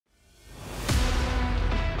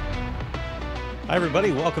Hi,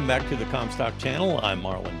 everybody. Welcome back to the Comstock channel. I'm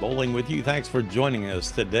Marlin Bohling with you. Thanks for joining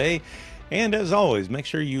us today. And as always, make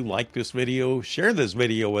sure you like this video, share this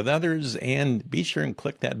video with others, and be sure and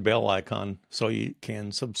click that bell icon so you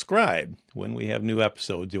can subscribe. When we have new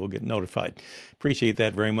episodes, you'll get notified. Appreciate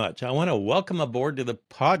that very much. I want to welcome aboard to the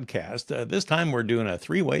podcast. This time we're doing a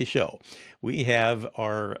three-way show. We have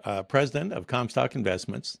our president of Comstock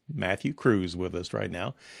Investments, Matthew Kruse, with us right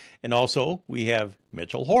now. And also we have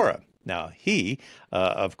Mitchell Hora. Now, he,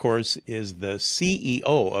 of course, is the CEO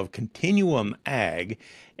of Continuum Ag,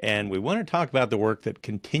 and we want to talk about the work that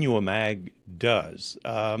Continuum Ag does.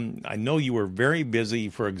 I know you were very busy,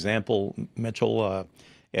 for example, Mitchell,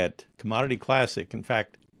 at Commodity Classic. In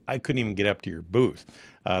fact, I couldn't even get up to your booth.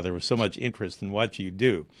 There was so much interest in what you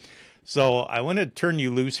do. So I want to turn you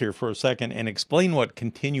loose here for a second and explain what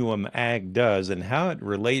Continuum Ag does and how it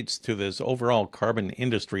relates to this overall carbon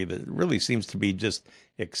industry that really seems to be just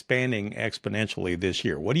expanding exponentially this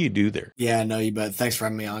year. What do you do there? Yeah, no, you bet. Thanks for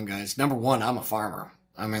having me on, guys. Number one, I'm a farmer.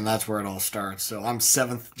 I mean, that's where it all starts. So I'm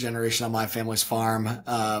seventh generation on my family's farm.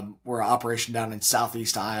 We're an operation down in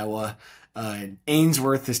southeast Iowa.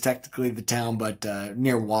 Ainsworth is technically the town, but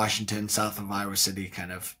near Washington, south of Iowa City,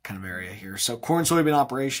 kind of area here. So corn soybean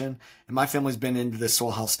operation, and my family's been into this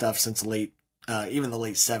soil health stuff since even the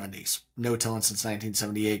late 70s. No-tilling since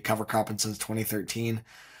 1978, cover cropping since 2013.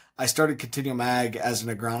 I started Continuum Ag as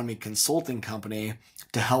an agronomy consulting company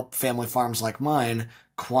to help family farms like mine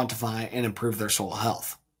quantify and improve their soil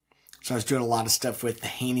health. So I was doing a lot of stuff with the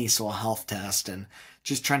Haney soil health test and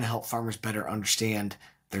just trying to help farmers better understand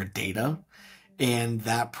their data. And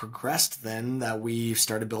that progressed then that we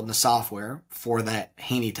started building a software for that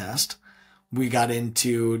Haney test. We got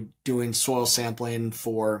into doing soil sampling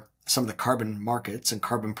for some of the carbon markets and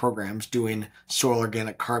carbon programs, doing soil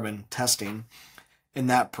organic carbon testing. And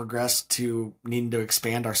that progressed to needing to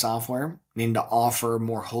expand our software, needing to offer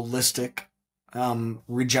more holistic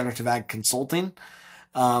regenerative ag consulting.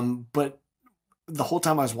 But the whole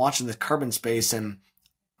time I was watching the carbon space, and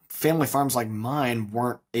family farms like mine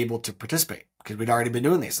weren't able to participate because we'd already been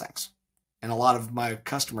doing these things. And a lot of my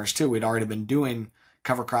customers too, we'd already been doing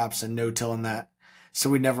cover crops and no-till and that. So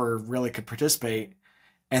we never really could participate.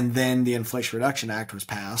 And then the Inflation Reduction Act was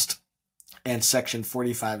passed, and Section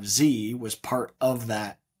 45Z was part of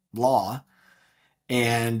that law,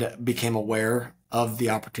 and became aware of the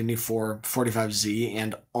opportunity for 45Z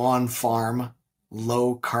and on-farm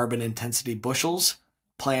low carbon intensity bushels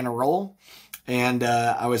playing a role. And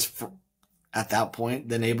I was, at that point,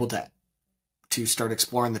 then able to start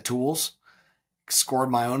exploring the tools, scored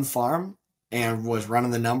my own farm, and was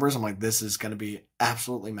running the numbers. I'm like, this is going to be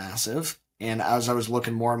absolutely massive. And as I was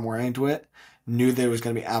looking more and more into it, knew that it was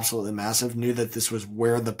going to be absolutely massive, knew that this was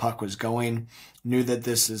where the puck was going, knew that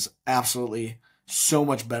this is absolutely so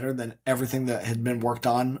much better than everything that had been worked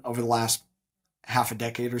on over the last half a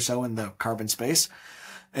decade or so in the carbon space.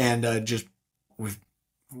 And we've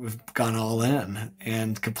gone all in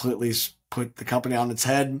and completely put the company on its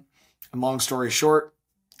head. And long story short,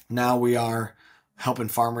 now we are helping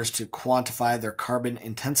farmers to quantify their carbon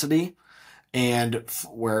intensity, and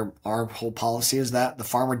where our whole policy is that the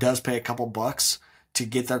farmer does pay a couple bucks to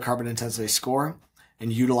get their carbon intensity score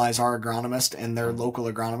and utilize our agronomist and their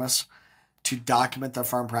local agronomists to document their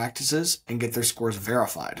farm practices and get their scores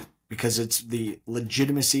verified, because it's the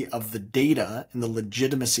legitimacy of the data and the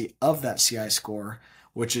legitimacy of that CI score,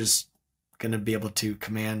 which is going to be able to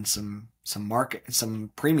command some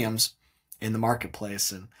premiums in the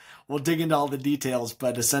marketplace. And we'll dig into all the details,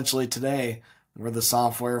 but essentially today we're the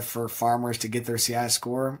software for farmers to get their CI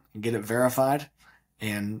score and get it verified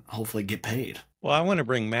and hopefully get paid. Well, I want to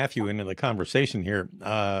bring Matthew into the conversation here.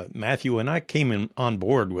 Matthew and I came on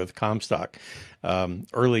board with Comstock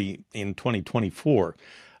early in 2024.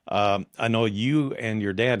 I know you and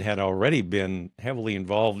your dad had already been heavily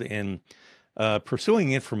involved in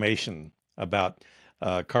pursuing information about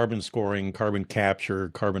carbon scoring, carbon capture,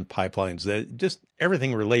 carbon pipelines, just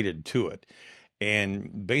everything related to it.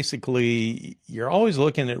 And basically, you're always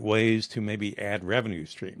looking at ways to maybe add revenue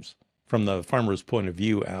streams from the farmer's point of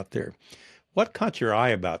view out there. What caught your eye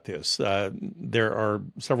about this? There are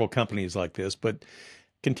several companies like this, but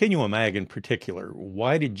Continuum Ag in particular,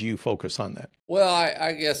 why did you focus on that? Well,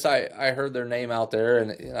 I guess I heard their name out there,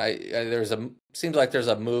 and seems like there's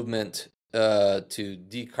a movement to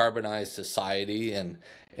decarbonize society, and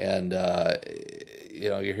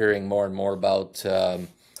you're hearing more and more about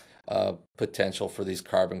potential for these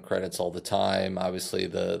carbon credits all the time. Obviously,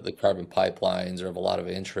 the carbon pipelines are of a lot of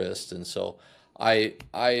interest, and so I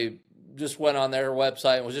just went on their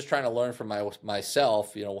website and was just trying to learn from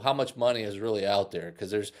myself, how much money is really out there, because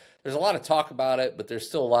there's a lot of talk about it, but there's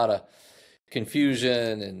still a lot of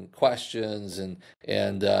confusion and questions, and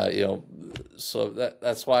you know, so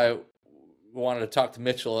that's why I wanted to talk to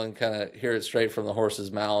Mitchell and kind of hear it straight from the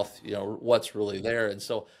horse's mouth, you know, what's really there. And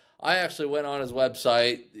so I actually went on his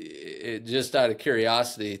website just out of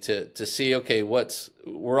curiosity to see, okay,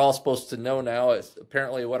 we're all supposed to know now. It's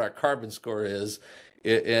apparently what our carbon score is,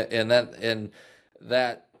 and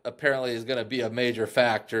that apparently is going to be a major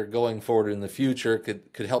factor going forward in the future.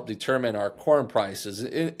 Could help determine our corn prices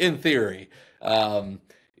in theory. You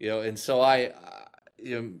know, and so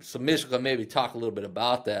so Mitchell can maybe talk a little bit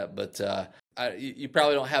about that, but you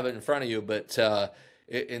probably don't have it in front of you, but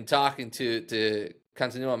in talking to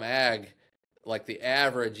Continuum Ag, like the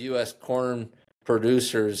average U.S. corn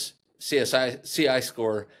producers CI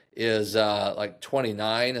score is like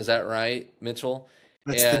 29. Is that right, Mitchell?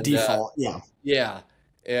 That's the default. Yeah. Yeah.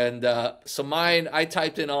 And so mine, I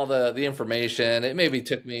typed in all the information. It maybe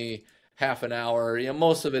took me half an hour. You know,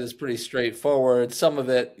 most of it is pretty straightforward. Some of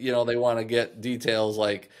it, you know, they want to get details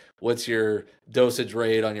like what's your dosage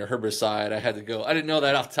rate on your herbicide. I didn't know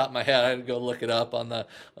that off the top of my head. I had to go look it up on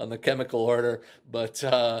the chemical order. But you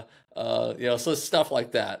know, so stuff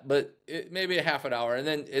like that. But maybe a half an hour, and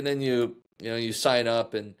then you sign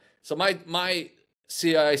up, and so my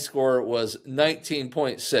CI score was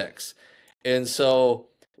 19.6, and so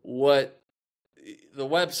what the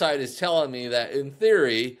website is telling me that in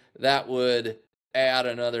theory that would add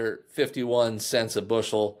another 51 cents a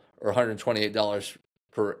bushel or $128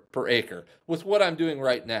 per acre with what I'm doing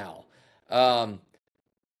right now.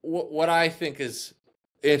 What I think is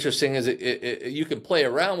interesting is you can play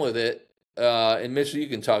around with it, and Mitchell, you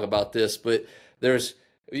can talk about this, but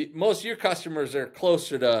most of your customers are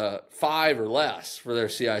closer to 5 or less for their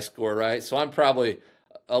CI score, right? So I'm probably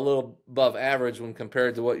a little above average when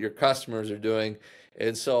compared to what your customers are doing.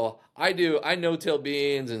 And so I no-till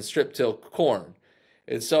beans and strip-till corn.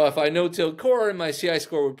 And so if I no-tilled corn, my CI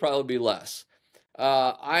score would probably be less.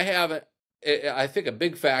 I think a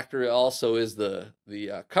big factor also is the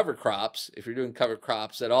cover crops. If you're doing cover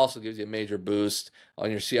crops, that also gives you a major boost on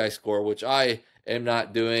your CI score, which I am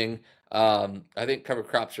not doing. I think cover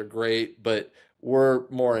crops are great, but we're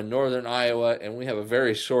more in northern Iowa, and we have a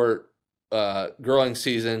very short growing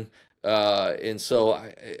season, and so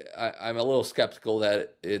I'm a little skeptical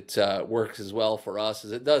that it works as well for us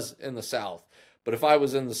as it does in the South. But if I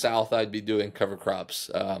was in the South, I'd be doing cover crops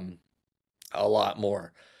a lot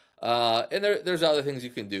more. And there's other things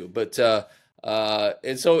you can do, but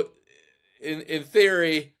and so in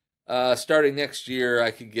theory, starting next year,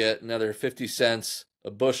 I could get another 50 cents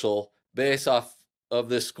a bushel based off of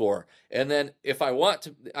this score. And then if I want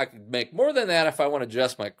to, I could make more than that if I want to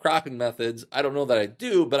adjust my cropping methods. I don't know that I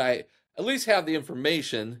do, but I at least have the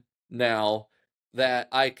information now that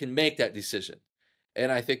I can make that decision.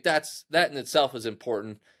 And I think that in itself is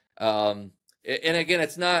important. And again,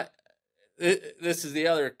 it's not, this is the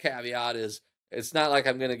other caveat, is it's not like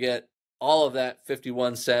I'm going to get all of that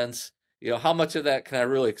 51 cents. You know, how much of that can I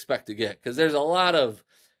really expect to get? Because there's a lot of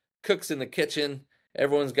cooks in the kitchen.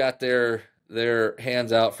 Everyone's got their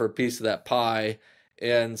hands out for a piece of that pie.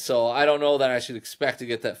 And so I don't know that I should expect to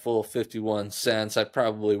get that full 51 cents. I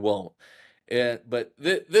probably won't. But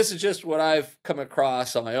this is just what I've come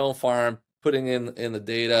across on my own farm, putting in the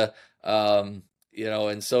data, you know,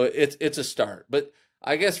 and so it's a start. But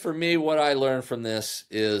I guess for me, what I learned from this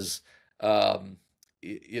is,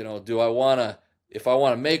 you know, if I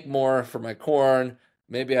want to make more for my corn,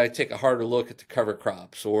 maybe I take a harder look at the cover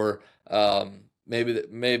crops, or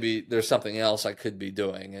maybe there's something else I could be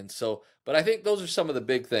doing. And so, but I think those are some of the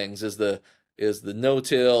big things: is the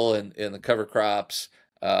no-till and the cover crops,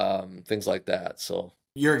 things like that. So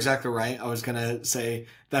you're exactly right. I was gonna say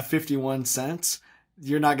that 51 cents.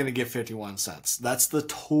 You're not going to get 51 cents. That's the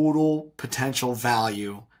total potential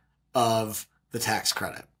value of the tax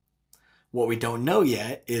credit. What we don't know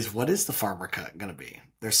yet is, what is the farmer cut going to be?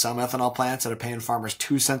 There's some ethanol plants that are paying farmers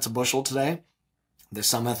 2 cents a bushel today. There's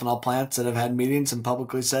some ethanol plants that have had meetings and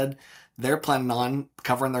publicly said they're planning on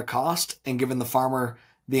covering their cost and giving the farmer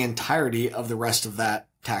the entirety of the rest of that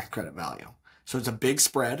tax credit value. So it's a big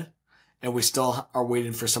spread, and we still are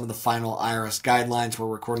waiting for some of the final IRS guidelines. We're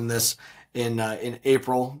recording this in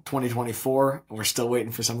April 2024, and we're still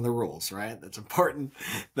waiting for some of the rules, right? That's important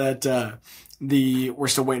that we're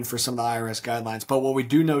still waiting for some of the IRS guidelines. But what we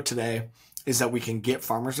do know today is that we can get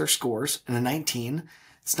farmers their scores. And a 19,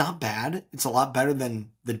 it's not bad. It's a lot better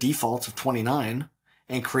than the defaults of 29,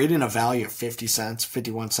 and creating a value of 50 cents,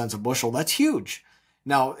 51 cents a bushel. That's huge.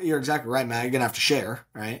 Now, you're exactly right, Matt. You're going to have to share,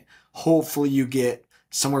 right? Hopefully you get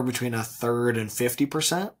somewhere between 1/3 and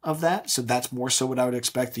 50% of that. So that's more so what I would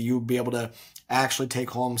expect, that you would be able to actually take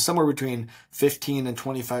home somewhere between 15 and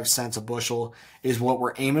 25 cents a bushel is what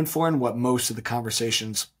we're aiming for, and what most of the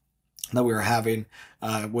conversations that we were having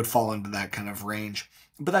would fall into that kind of range.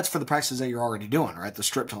 But that's for the prices that you're already doing, right? The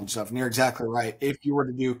strip tone stuff. And you're exactly right. If you were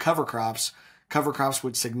to do cover crops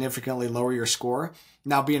would significantly lower your score.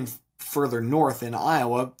 Now, being further north in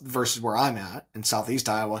Iowa versus where I'm at in southeast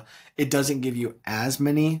Iowa, it doesn't give you as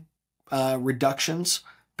many reductions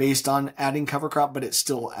based on adding cover crop, but it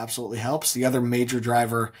still absolutely helps. The other major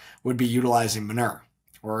driver would be utilizing manure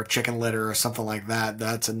or chicken litter or something like that.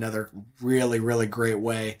 That's another really, really great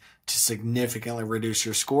way to significantly reduce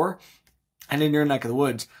your score. And in your neck of the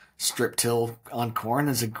woods, strip till on corn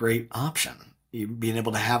is a great option. You being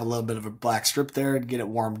able to have a little bit of a black strip there, get it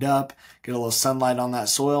warmed up, get a little sunlight on that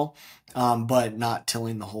soil, but not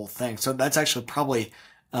tilling the whole thing. So that's actually probably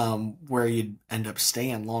where you'd end up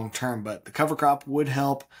staying long term. But the cover crop would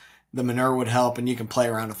help, the manure would help, and you can play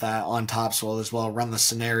around with that on topsoil as well, run the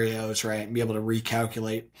scenarios, right, and be able to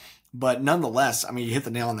recalculate. But nonetheless, I mean, you hit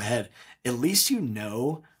the nail on the head. At least you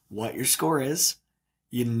know what your score is.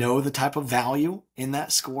 You know the type of value in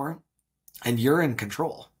that score, and you're in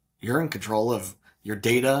control. You're in control of your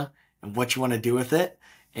data and what you want to do with it.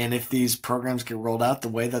 And if these programs get rolled out the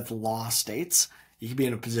way that the law states, you can be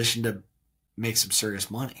in a position to make some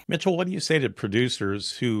serious money. Mitchell, what do you say to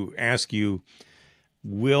producers who ask you,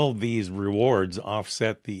 will these rewards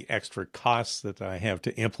offset the extra costs that I have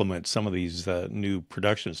to implement some of these new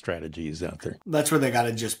production strategies out there? That's where they got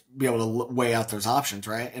to just be able to weigh out those options,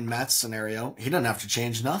 right? In Matt's scenario, he doesn't have to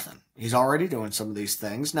change nothing. He's already doing some of these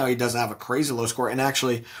things. Now, he doesn't have a crazy low score. And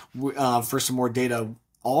actually, for some more data,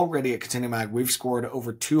 already at Continuum Ag, we've scored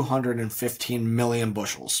over 215 million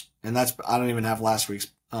bushels. And that's, I don't even have last week's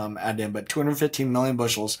added in, but 215 million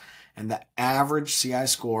bushels. And the average CI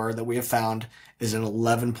score that we have found is an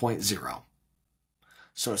 11.0.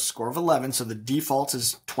 So a score of 11. So the default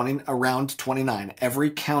is around 29. Every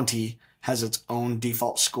county has its own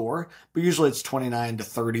default score, but usually it's 29 to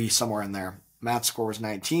 30, somewhere in there. Matt's score was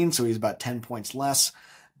 19, so he's about 10 points less.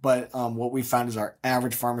 But what we found is our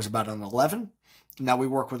average farmer is about an 11. Now, we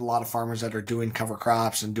work with a lot of farmers that are doing cover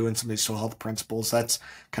crops and doing some of these soil health principles. That's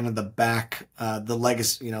kind of the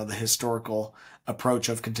legacy, the historical approach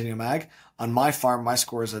of Continuum Ag. On my farm,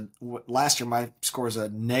 last year, my score is a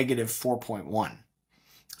negative 4.1.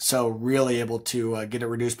 So really able to get it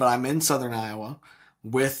reduced. But I'm in southern Iowa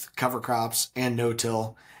with cover crops and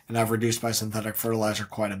no-till, and I've reduced my synthetic fertilizer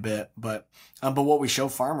quite a bit. But what we show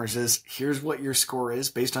farmers is, here's what your score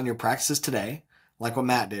is based on your practices today. Like what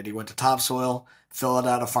Matt did. He went to topsoil, filled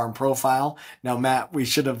out a farm profile. Now, Matt, we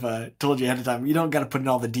should have told you ahead of time, you don't got to put in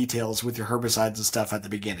all the details with your herbicides and stuff at the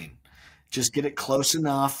beginning. Just get it close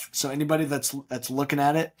enough. So anybody that's looking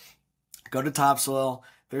at it, go to topsoil.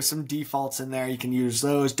 There's some defaults in there. You can use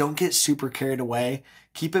those. Don't get super carried away.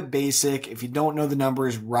 Keep it basic. If you don't know the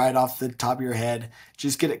numbers right off the top of your head,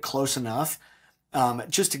 just get it close enough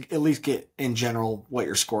just to at least get in general what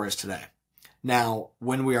your score is today. Now,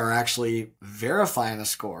 when we are actually verifying a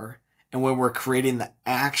score and when we're creating the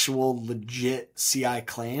actual legit CI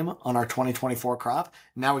claim on our 2024 crop,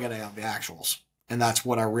 now we got to have the actuals. And that's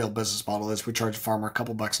what our real business model is. We charge a farmer a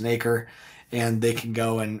couple bucks an acre, and they can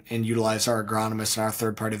go and utilize our agronomists and our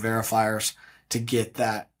third-party verifiers to get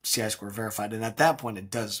that CI score verified. And at that point,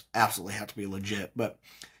 it does absolutely have to be legit. But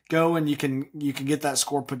go and you can get that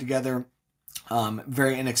score put together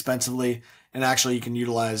very inexpensively. And actually, you can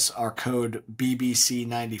utilize our code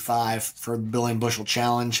BBC95 for the Billion Bushel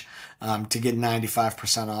Challenge to get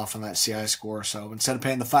 95% off on that CI score. So instead of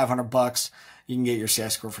paying the $500, you can get your CI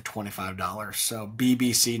score for $25. So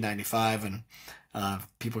BBC95, and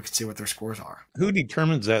people can see what their scores are. Who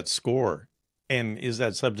determines that score? And is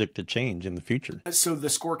that subject to change in the future? So the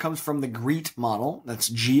score comes from the GREET model. That's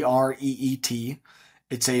GREET.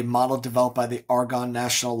 It's a model developed by the Argonne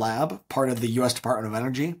National Lab, part of the U.S. Department of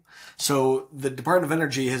Energy. So the Department of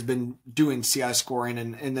Energy has been doing CI scoring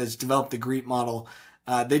and has developed the GREET model.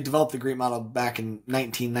 They developed the GREET model back in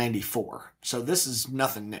 1994. So this is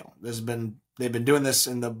nothing new. They've been doing this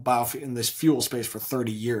in this fuel space for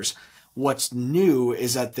 30 years. What's new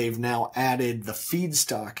is that they've now added the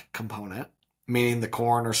feedstock component, meaning the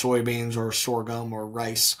corn or soybeans or sorghum or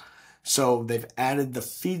rice. So they've added the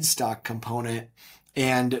feedstock component.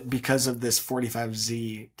 And because of this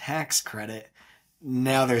 45Z tax credit,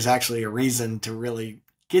 now there's actually a reason to really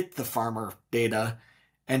get the farmer data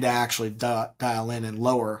and to actually dial in and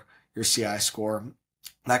lower your CI score.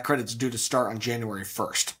 That credit's due to start on January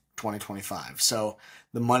 1st, 2025. So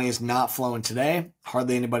the money is not flowing today.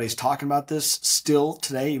 Hardly anybody's talking about this still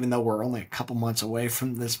today, even though we're only a couple months away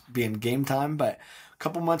from this being game time, but a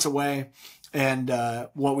couple months away. And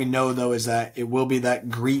what we know, though, is that it will be that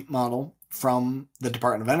GREET model from the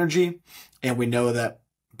Department of Energy. And we know that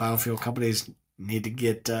biofuel companies need to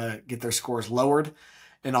get their scores lowered.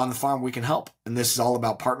 And on the farm, we can help. And this is all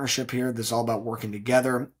about partnership here. This is all about working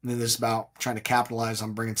together. And this is about trying to capitalize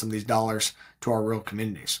on bringing some of these dollars to our rural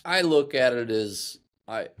communities. I look at it as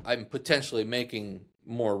I'm potentially making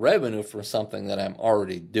more revenue for something that I'm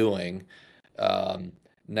already doing.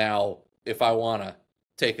 Now, if I want to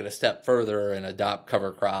take it a step further and adopt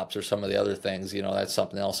cover crops or some of the other things, that's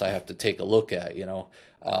something else I have to take a look at.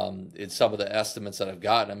 In some of the estimates that I've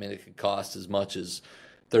gotten, I mean, it could cost as much as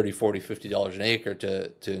 $30, $40, $50 an acre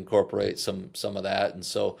to incorporate some of that, and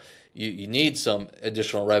so you need some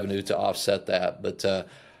additional revenue to offset that. But so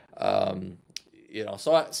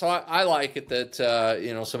I like it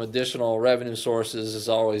that some additional revenue sources is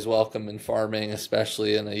always welcome in farming,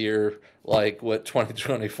 especially in a year like what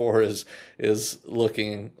 2024 is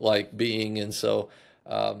looking like being. And so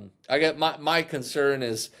I get my concern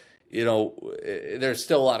is, there's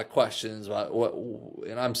still a lot of questions about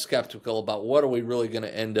and I'm skeptical about what are we really going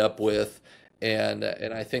to end up with, and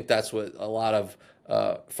I think that's what a lot of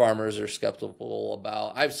farmers are skeptical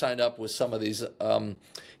about. I've signed up with some of these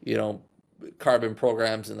carbon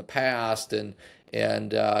programs in the past, and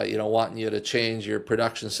wanting you to change your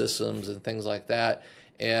production systems and things like that.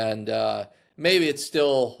 And maybe it's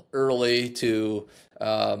still early to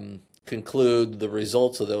conclude the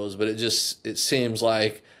results of those, but it seems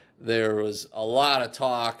like there was a lot of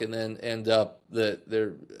talk and then end up that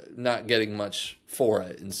they're not getting much for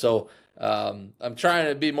it. And so I'm trying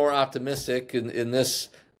to be more optimistic in this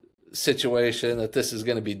situation that this is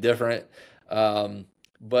going to be different.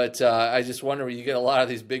 But I just wonder when you get a lot of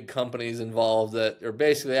these big companies involved that are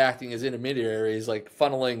basically acting as intermediaries, like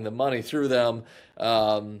funneling the money through them,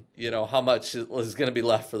 how much is going to be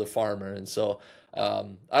left for the farmer. And so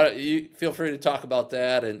you feel free to talk about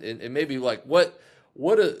that and maybe like what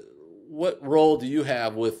role do you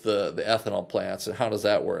have with the ethanol plants, and how does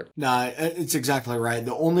that work? No, it's exactly right.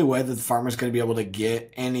 The only way that the farmer is going to be able to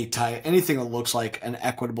get anything that looks like an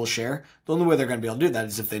equitable share, the only way they're going to be able to do that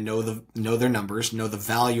is if they know their numbers, know the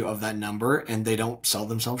value of that number, and they don't sell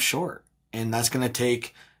themselves short. And that's going to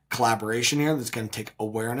take collaboration here. That's going to take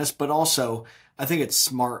awareness, but also I think it's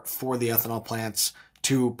smart for the ethanol plants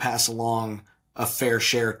to pass along a fair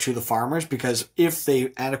share to the farmers, because if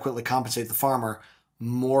they adequately compensate the farmer,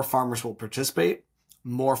 more farmers will participate,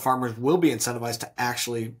 more farmers will be incentivized to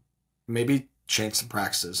actually maybe change some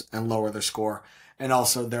practices and lower their score. And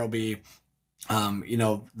also there'll be,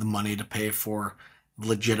 the money to pay for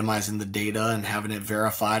legitimizing the data and having it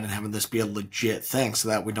verified and having this be a legit thing, so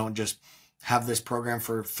that we don't just have this program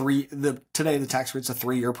for today the tax rate's a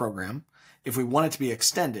 3-year program. If we want it to be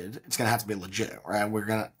extended, it's going to have to be legit, right?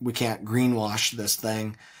 We can't greenwash this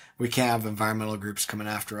thing. We can't have environmental groups coming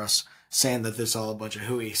after us saying that this is all a bunch of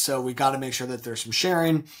hooey. So we got to make sure that there's some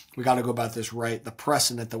sharing. We got to go about this right. The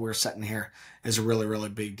precedent that we're setting here is a really, really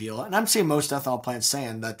big deal. And I'm seeing most ethanol plants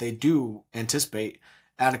saying that they do anticipate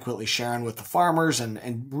adequately sharing with the farmers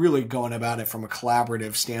and really going about it from a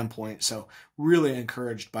collaborative standpoint. So really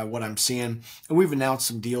encouraged by what I'm seeing. And we've announced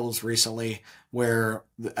some deals recently where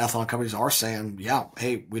the ethanol companies are saying, yeah,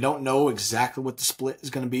 hey, we don't know exactly what the split is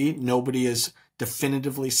going to be. Nobody is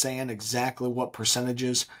definitively saying exactly what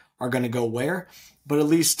percentages are going to go where, but at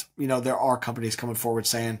least, there are companies coming forward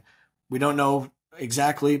saying, we don't know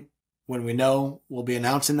exactly. When we know, we'll be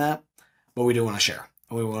announcing that, but we do want to share.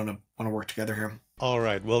 We want to work together here. All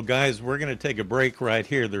right. Well, guys, we're going to take a break right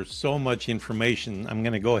here. There's so much information. I'm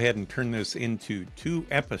going to go ahead and turn this into 2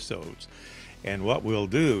 episodes. And what we'll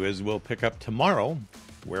do is we'll pick up tomorrow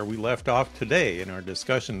where we left off today in our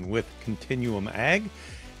discussion with Continuum Ag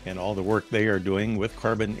and all the work they are doing with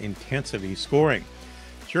carbon intensity scoring.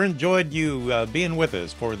 Sure enjoyed you being with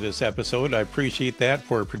us for this episode. I appreciate that.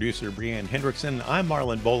 For producer Brianne Hendrickson, I'm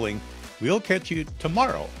Marlin Bohling. We'll catch you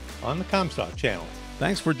tomorrow on the Comstock channel.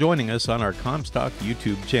 Thanks for joining us on our Comstock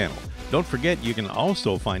YouTube channel. Don't forget you can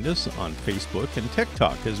also find us on Facebook and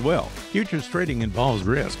TikTok as well. Futures trading involves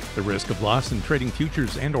risk. The risk of loss in trading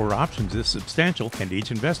futures and or options is substantial, and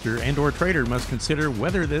each investor and or trader must consider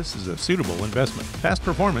whether this is a suitable investment. Past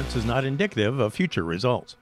performance is not indicative of future results.